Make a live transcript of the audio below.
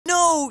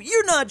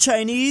you're not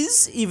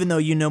Chinese, even though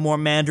you know more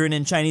Mandarin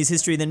and Chinese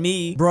history than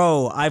me.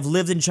 Bro, I've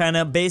lived in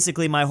China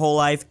basically my whole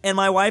life, and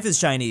my wife is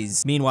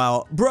Chinese.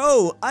 Meanwhile,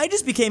 bro, I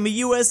just became a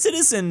US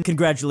citizen.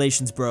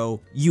 Congratulations,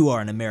 bro. You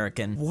are an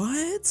American.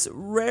 What?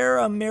 Rare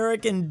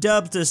American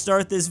dub to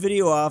start this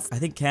video off. I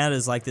think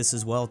Canada's like this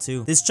as well,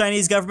 too. This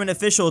Chinese government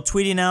official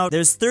tweeting out,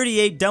 there's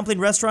 38 dumpling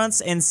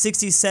restaurants and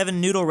 67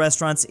 noodle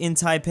restaurants in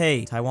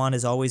Taipei. Taiwan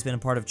has always been a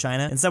part of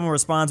China. And someone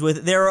responds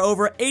with, there are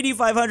over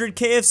 8,500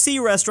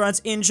 KFC restaurants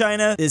in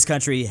China. This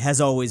country has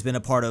always been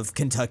a part of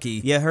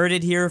Kentucky. You heard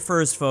it here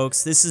first,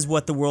 folks. This is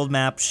what the world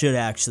map should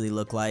actually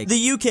look like.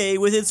 The UK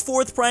with its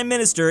 4th prime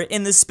minister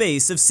in the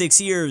space of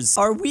 6 years.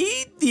 Are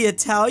we the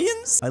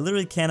Italians? I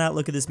literally cannot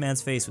look at this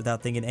man's face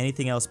without thinking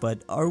anything else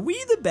but, are we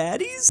the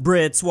baddies?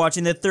 Brits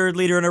watching the 3rd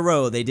leader in a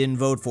row they didn't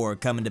vote for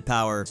come into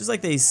power. Just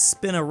like they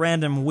spin a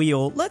random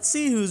wheel. Let's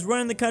see who's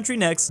running the country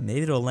next.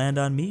 Maybe it'll land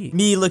on me.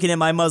 Me looking at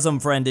my Muslim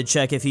friend to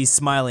check if he's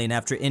smiling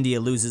after India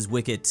loses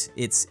wicket.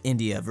 It's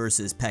India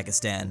versus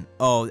Pakistan.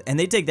 Oh, and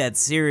they take that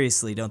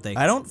seriously, don't they?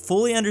 I don't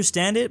fully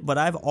understand it, but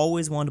I've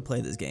always wanted to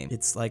play this game.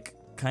 It's like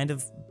kind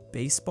of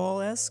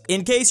baseball-esque.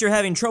 In case you're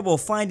having trouble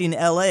finding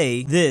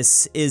LA,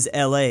 this is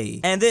LA.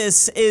 And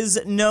this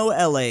is no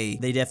LA.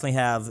 They definitely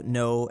have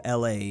no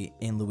LA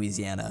in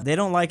Louisiana. They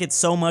don't like it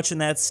so much in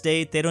that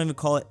state, they don't even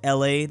call it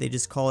LA, they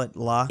just call it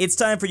La. It's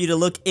time for you to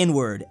look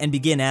inward and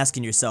begin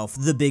asking yourself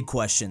the big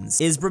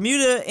questions. Is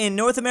Bermuda in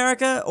North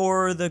America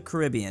or the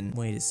Caribbean?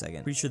 Wait a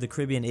second. Pretty sure the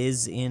Caribbean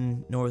is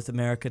in North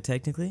America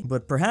technically,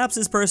 but perhaps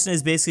this person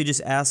is basically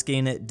just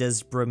asking,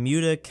 does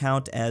Bermuda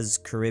count as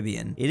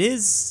Caribbean? It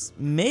is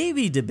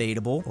maybe debatable,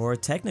 or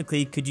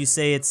technically, could you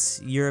say it's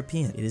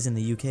European? It is in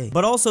the UK.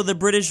 But also, the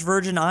British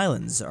Virgin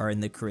Islands are in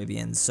the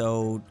Caribbean,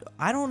 so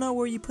I don't know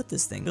where you put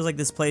this thing. Feels like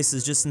this place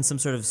is just in some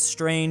sort of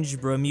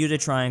strange Bermuda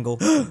Triangle.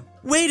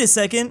 Wait a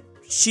second.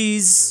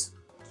 She's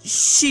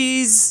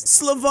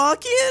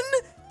Slovakian?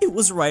 It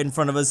was right in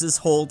front of us this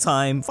whole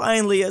time.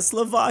 Finally, a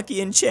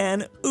Slovakian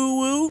Chan. Ooh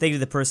woo. Thank you to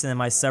the person in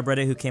my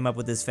subreddit who came up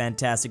with this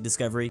fantastic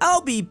discovery. I'll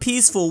be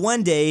peaceful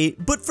one day,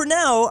 but for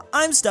now,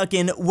 I'm stuck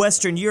in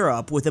Western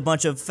Europe with a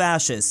bunch of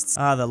fascists.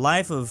 The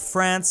life of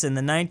France in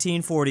the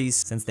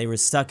 1940s. Since they were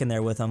stuck in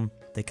there with them,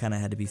 they kind of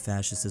had to be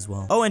fascist as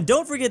well. Oh, and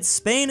don't forget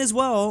Spain as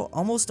well.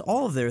 Almost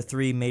all of their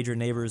 3 major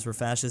neighbors were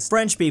fascist.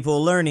 French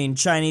people learning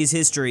Chinese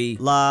history.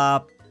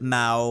 La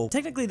Mao.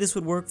 Technically, this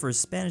would work for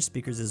Spanish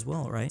speakers as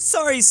well, right?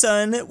 Sorry,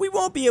 son, we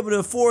won't be able to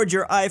afford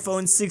your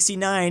iPhone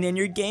 69 and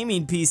your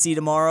gaming PC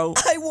tomorrow.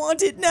 I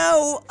want it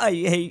now. I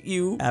hate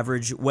you.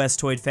 Average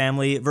Westoid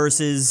family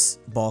versus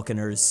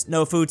Balkaners.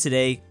 No food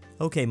today.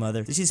 Okay,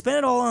 mother. Did she spend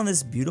it all on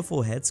this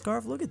beautiful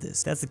headscarf? Look at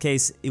this. If that's the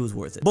case, it was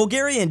worth it.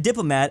 Bulgarian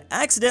diplomat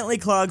accidentally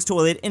clogs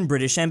toilet in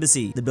British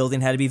embassy. The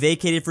building had to be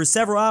vacated for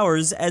several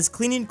hours as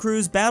cleaning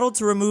crews battled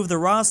to remove the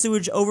raw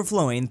sewage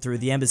overflowing through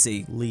the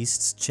embassy.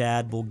 Least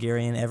Chad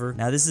Bulgarian ever.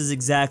 Now this is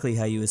exactly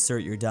how you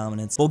assert your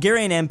dominance.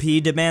 Bulgarian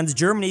MP demands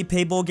Germany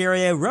pay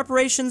Bulgaria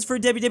reparations for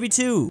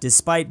WW2,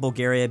 despite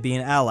Bulgaria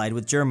being allied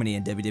with Germany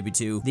in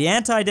WW2. The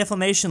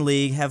Anti-Defamation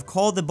League have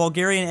called the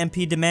Bulgarian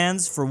MP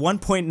demands for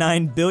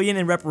 1.9 billion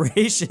in reparations.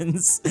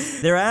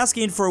 They're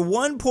asking for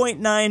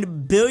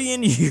 1.9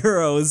 billion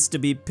euros to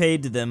be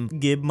paid to them.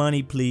 Give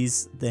money,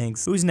 please.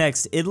 Thanks. Who's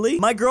next? Italy?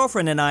 My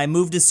girlfriend and I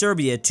moved to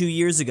Serbia 2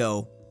 years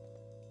ago.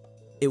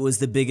 It was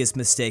the biggest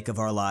mistake of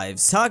our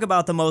lives. Talk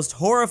about the most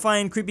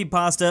horrifying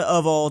creepypasta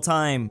of all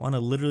time. Want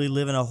to literally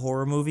live in a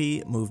horror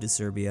movie? Move to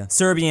Serbia.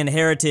 Serbian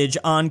heritage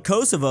on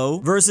Kosovo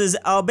versus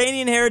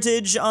Albanian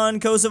heritage on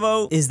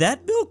Kosovo. Is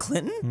that Bill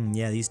Clinton?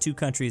 Yeah, these 2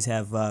 countries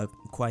have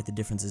quite the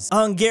differences.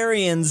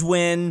 Hungarians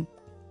win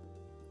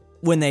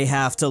when they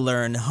have to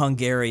learn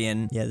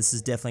Hungarian. Yeah, this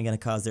is definitely gonna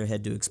cause their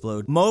head to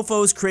explode.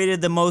 Mofos created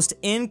the most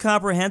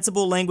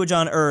incomprehensible language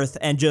on earth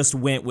and just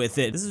went with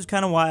it. This is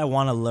kind of why I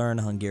want to learn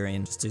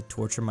Hungarian, just to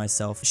torture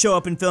myself. Show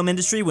up in film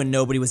industry when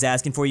nobody was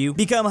asking for you.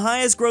 Become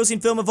highest grossing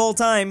film of all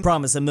time.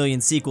 Promise 1 million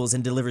sequels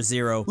and deliver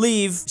 0.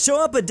 Leave.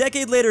 Show up a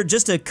decade later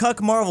just to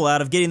cuck Marvel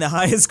out of getting the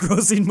highest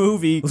grossing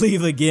movie.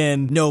 Leave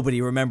again.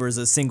 Nobody remembers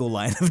a single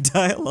line of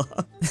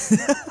dialogue.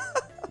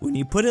 When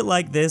you put it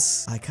like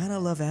this, I kind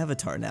of love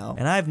Avatar now.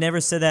 And I've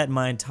never said that in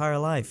my entire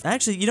life.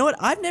 Actually, you know what?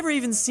 I've never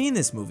even seen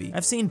this movie.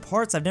 I've seen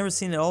parts, I've never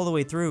seen it all the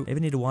way through.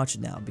 Maybe I need to watch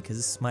it now because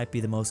this might be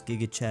the most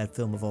Giga Chad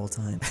film of all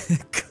time.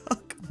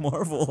 Cuck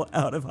Marvel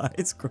out of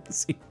highest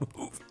grossing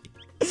movie.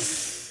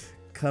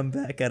 Come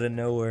back out of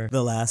nowhere.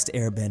 The Last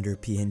Airbender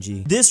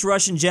PNG. This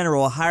Russian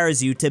general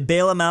hires you to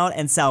bail him out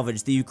and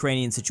salvage the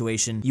Ukrainian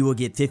situation. You will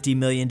get $50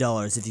 million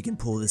if you can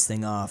pull this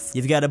thing off.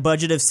 You've got a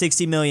budget of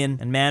 60 million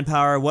and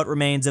manpower, what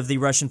remains of the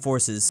Russian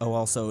forces. Oh,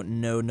 also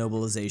no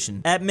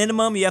mobilization. At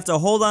minimum, you have to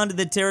hold on to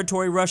the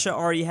territory Russia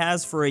already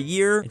has for a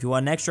year. If you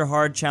want an extra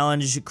hard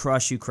challenge,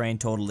 crush Ukraine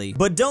totally.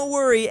 But don't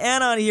worry,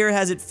 Anon here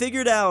has it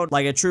figured out.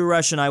 Like a true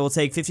Russian, I will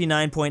take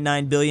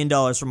 $59.9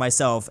 billion for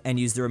myself and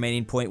use the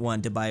remaining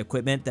 0.1 to buy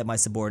equipment that my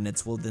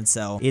subordinates will then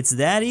sell. It's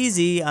that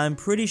easy. I'm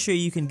pretty sure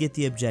you can get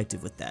the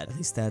objective with that. At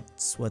least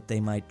that's what they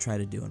might try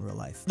to do in real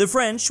life. The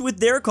French with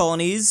their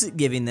colonies,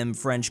 giving them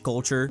French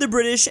culture. The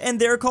British and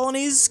their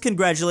colonies,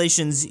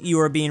 congratulations, you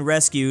are being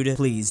rescued.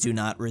 Please do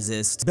not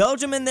resist.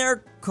 Belgium and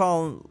their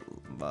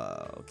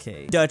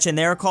okay. Dutch and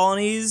their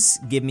colonies,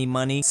 give me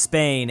money.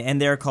 Spain and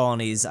their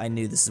colonies, I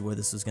knew this is where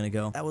this was gonna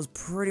go. That was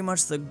pretty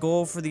much the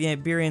goal for the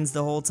Iberians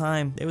the whole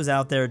time. It was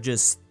out there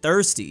just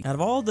thirsty. Out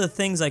of all the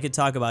things I could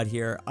talk about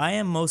here, I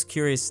am most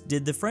curious,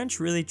 did the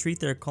French really treat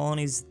their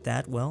colonies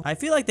that well? I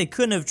feel like they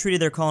couldn't have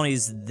treated their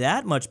colonies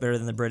that much better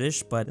than the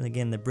British, but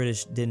again, the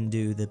British didn't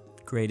do the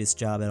greatest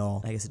job at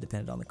all. I guess it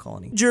depended on the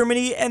colony.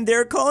 Germany and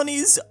their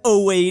colonies,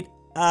 oh wait,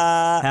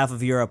 half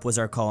of Europe was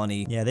our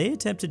colony. Yeah, they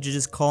attempted to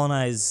just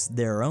colonize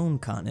their own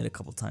continent a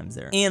couple times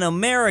there. In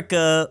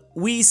America,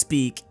 we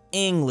speak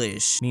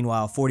English.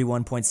 Meanwhile,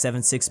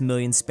 41.76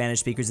 million Spanish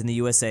speakers in the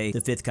USA,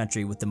 the 5th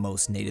country with the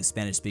most native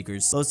Spanish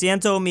speakers. Lo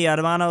siento, mi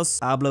hermanos,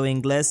 hablo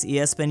inglés y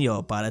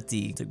español para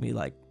ti. Took me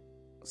like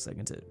a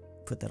second to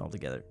put that all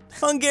together.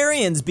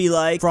 Hungarians be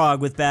like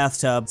frog with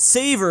bathtub,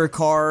 saver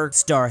car,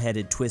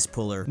 star-headed twist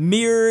puller,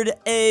 mirrored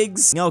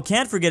eggs. No,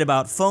 can't forget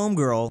about foam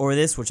girl, or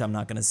this, which I'm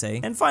not gonna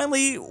say. And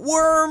finally,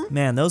 worm.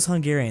 Man, those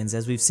Hungarians,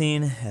 as we've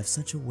seen, have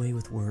such a way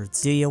with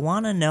words. Do you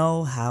wanna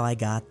know how I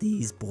got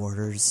these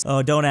borders?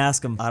 Oh, don't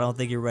ask them. I don't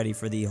think you're ready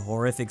for the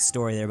horrific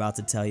story they're about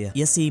to tell you.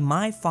 You see,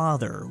 my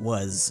father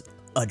was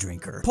a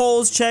drinker.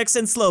 Poles, Czechs,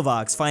 and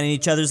Slovaks finding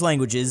each other's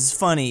languages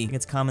funny.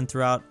 It's common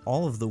throughout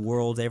all of the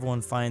world.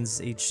 Everyone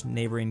finds each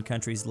neighboring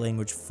country's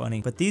language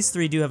funny. But these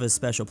three do have a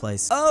special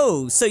place.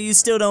 Oh, so you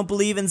still don't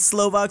believe in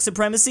Slovak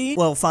supremacy?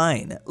 Well,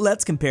 fine.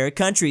 Let's compare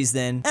countries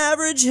then.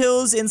 Average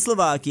hills in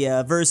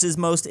Slovakia versus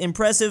most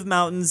impressive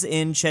mountains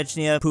in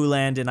Chechnya,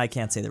 Puland, and I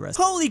can't say the rest.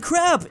 Holy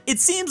crap! It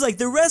seems like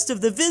the rest of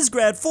the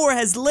Visegrad 4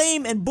 has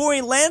lame and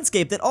boring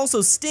landscape that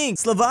also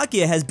stinks.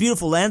 Slovakia has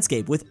beautiful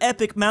landscape with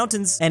epic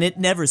mountains, and it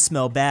never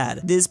smells bad.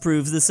 This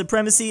proves the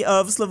supremacy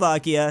of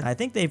Slovakia. I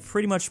think they've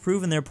pretty much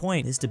proven their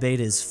point. This debate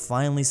is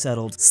finally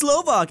settled.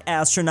 Slovak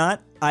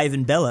astronaut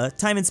Ivan Bella,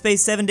 time and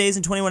space 7 days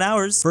and 21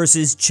 hours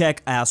versus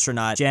Czech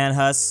astronaut Jan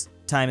Hus,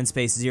 time and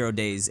space 0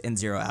 days and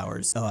 0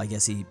 hours. Oh, I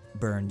guess he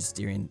burned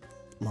during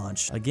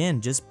launch.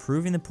 Again, just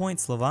proving the point,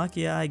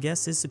 Slovakia, I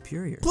guess, is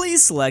superior.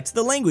 Please select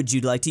the language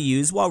you'd like to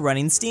use while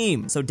running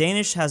Steam. So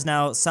Danish has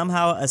now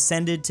somehow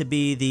ascended to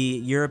be the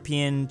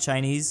European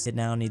Chinese. It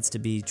now needs to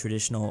be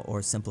traditional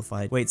or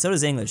simplified. Wait, so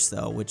does English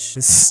though, which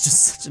is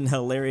just such an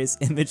hilarious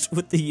image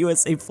with the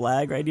USA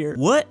flag right here.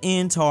 What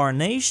in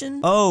tarnation?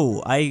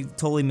 Oh, I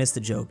totally missed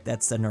the joke.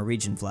 That's the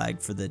Norwegian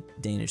flag for the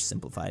Danish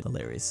simplified.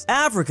 Hilarious.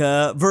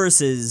 Africa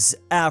versus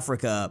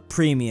Africa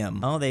Premium.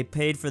 Oh, they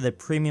paid for the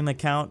premium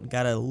account.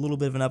 Got a little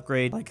bit of an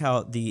upgrade. I like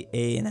how the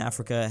A in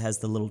Africa has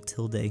the little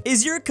tilde.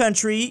 Is your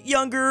country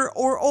younger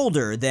or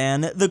older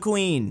than the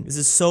Queen? This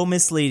is so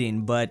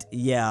misleading, but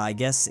yeah, I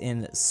guess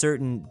in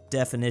certain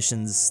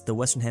definitions, the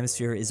Western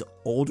Hemisphere is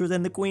older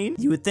than the Queen.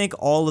 You would think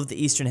all of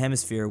the Eastern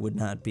Hemisphere would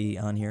not be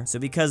on here. So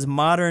because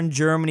modern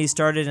Germany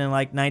started in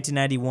like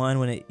 1991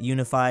 when it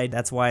unified,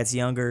 that's why it's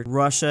younger.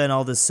 Russia and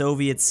all the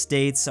Soviet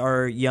states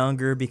are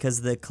younger because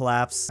of the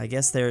collapse. I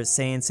guess they're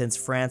saying since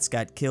France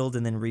got killed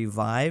and then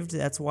revived,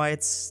 that's why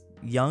it's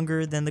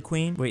younger than the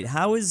Queen. Wait,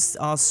 how is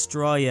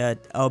Australia?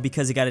 Oh,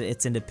 because it got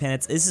its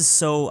independence. This is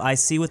so, I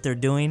see what they're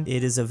doing.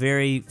 It is a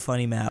very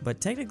funny map,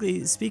 but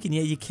technically speaking,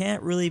 yeah, you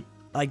can't really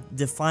like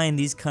define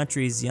these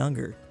countries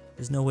younger.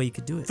 There's no way you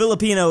could do it.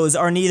 Filipinos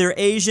are neither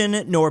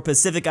Asian nor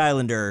Pacific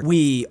Islander.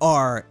 We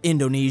are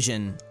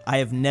Indonesian. I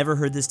have never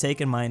heard this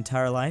take in my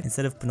entire life.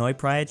 Instead of Pinoy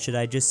pride, should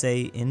I just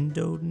say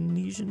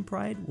Indonesian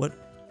pride? What?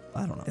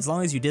 I don't know. As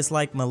long as you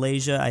dislike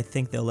Malaysia, I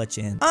think they'll let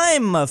you in.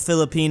 I'm a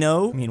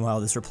Filipino. Meanwhile,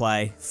 this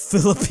reply,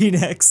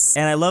 Philippines.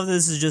 And I love that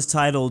this is just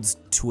titled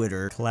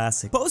Twitter.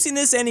 Classic. Posting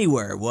this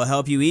anywhere will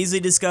help you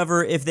easily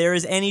discover if there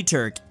is any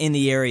Turk in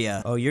the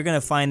area. Oh, you're gonna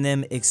find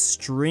them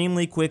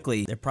extremely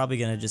quickly. They're probably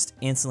gonna just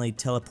instantly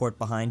teleport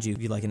behind you.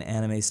 Be like an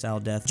anime-style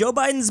death. Joe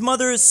Biden's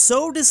mother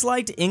so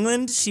disliked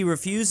England, she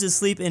refused to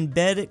sleep in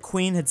bed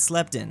Queen had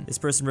slept in. This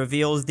person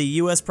reveals the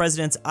US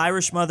president's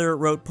Irish mother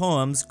wrote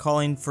poems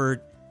calling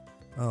for...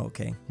 Oh,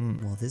 okay.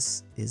 Well,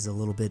 this is a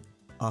little bit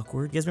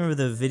awkward. You guys remember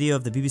the video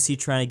of the BBC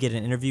trying to get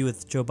an interview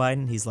with Joe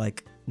Biden? He's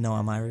like, no,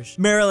 I'm Irish.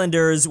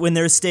 Marylanders, when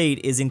their state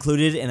is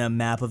included in a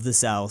map of the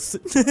South.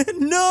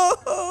 No!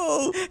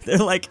 They're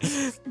like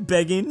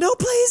begging, no,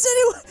 please,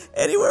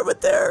 anywhere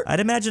but there. I'd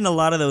imagine a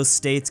lot of those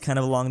states kind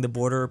of along the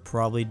border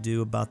probably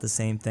do about the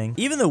same thing.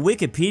 Even the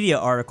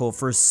Wikipedia article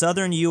for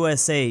Southern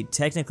USA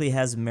technically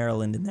has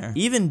Maryland in there.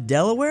 Even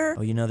Delaware?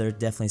 Oh, you know they're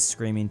definitely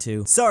screaming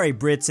too. Sorry,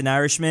 Brits and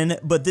Irishmen,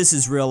 but this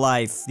is real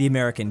life. The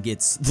American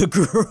gets the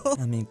girl.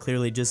 I mean,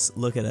 clearly just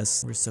look at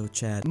us. We're so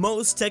Chad.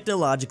 Most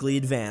technologically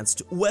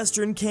advanced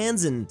Western Jim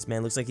Kansan. This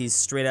man looks like he's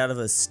straight out of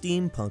a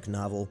steampunk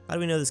novel. How do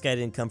we know this guy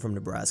didn't come from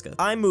Nebraska?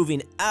 I'm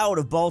moving out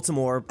of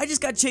Baltimore. I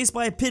just got chased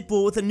by a pit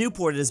bull with a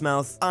Newport in his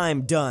mouth.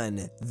 I'm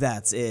done.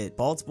 That's it.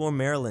 Baltimore,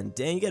 Maryland.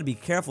 Dang, you gotta be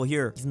careful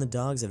here. Even the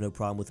dogs have no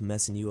problem with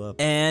messing you up.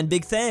 And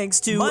big thanks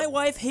to my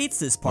wife hates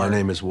this part. My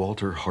name is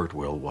Walter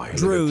Hartwell White.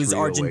 Drew's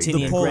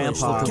Argentinian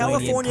grandpa.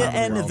 California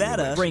and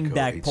Nevada. Bring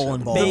back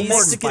Poland ball.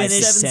 Mexican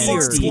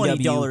Finnish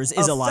 $20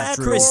 is a lot.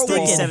 Chris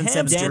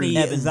Twickenhamster,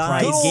 Evan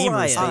Pryce,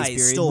 Gamers,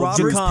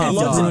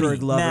 jakov,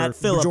 LuxembourgLover,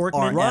 Philipp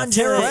RF,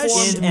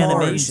 Phresh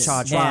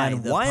Animations,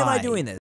 and why am I doing this?